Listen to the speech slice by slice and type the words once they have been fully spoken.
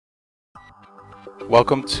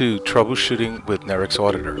Welcome to Troubleshooting with Netwrix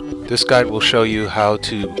Auditor. This guide will show you how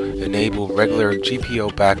to enable regular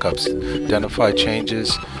GPO backups, identify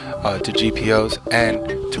changes to GPOs,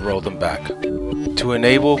 and to roll them back. To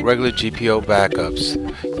enable regular GPO backups,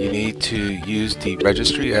 you need to use the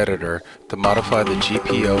registry editor to modify the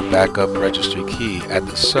GPO backup registry key at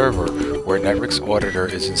the server where Netwrix Auditor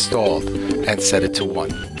is installed and set it to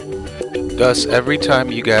 1. Thus, every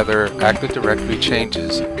time you gather Active Directory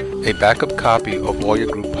changes, a backup copy of all your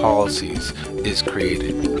group policies is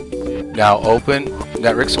created. Now open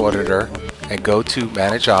Netwrix Auditor and go to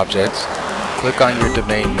Manage Objects, click on your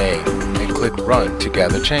domain name, and click Run to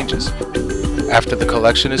gather changes. After the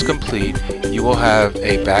collection is complete, you will have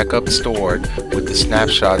a backup stored with the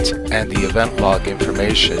snapshots and the event log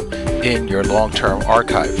information in your long-term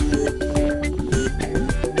archive.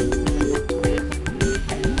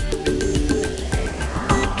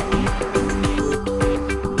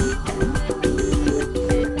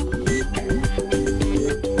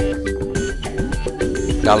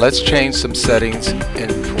 Now let's change some settings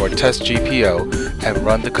for Test GPO and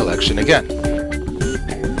run the collection again.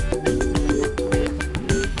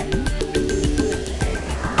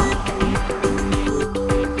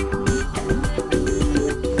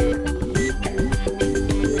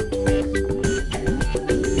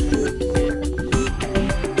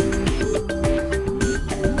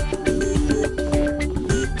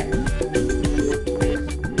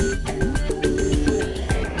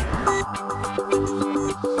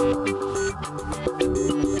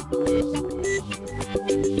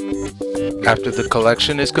 After the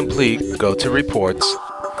collection is complete, go to Reports,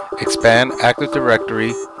 expand Active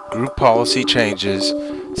Directory, Group Policy Changes,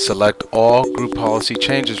 select All Group Policy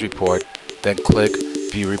Changes Report, then click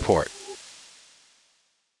View Report.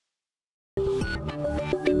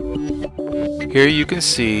 Here you can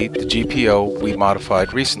see the GPO we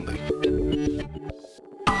modified recently.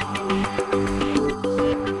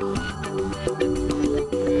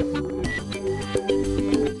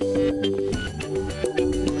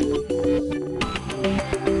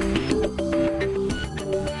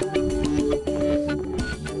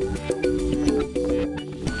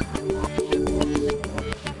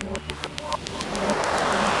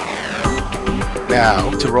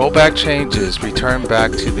 Now, to roll back changes, return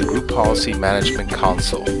back to the Group Policy Management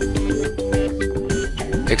console.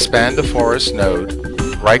 Expand the Forest node,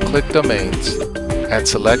 right-click Domains, and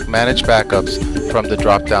select Manage Backups from the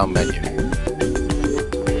drop-down menu.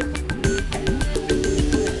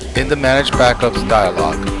 In the Manage Backups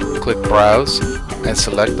dialog, click Browse and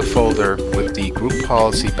select the folder with the Group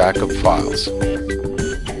Policy Backup files.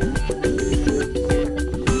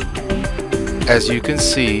 As you can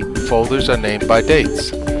see, folders are named by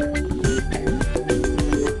dates.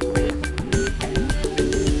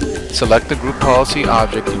 Select the group policy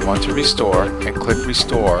object you want to restore and click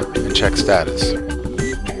Restore and check status.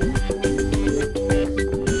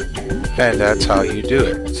 And that's how you do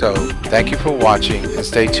it. So, thank you for watching and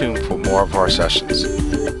stay tuned for more of our sessions.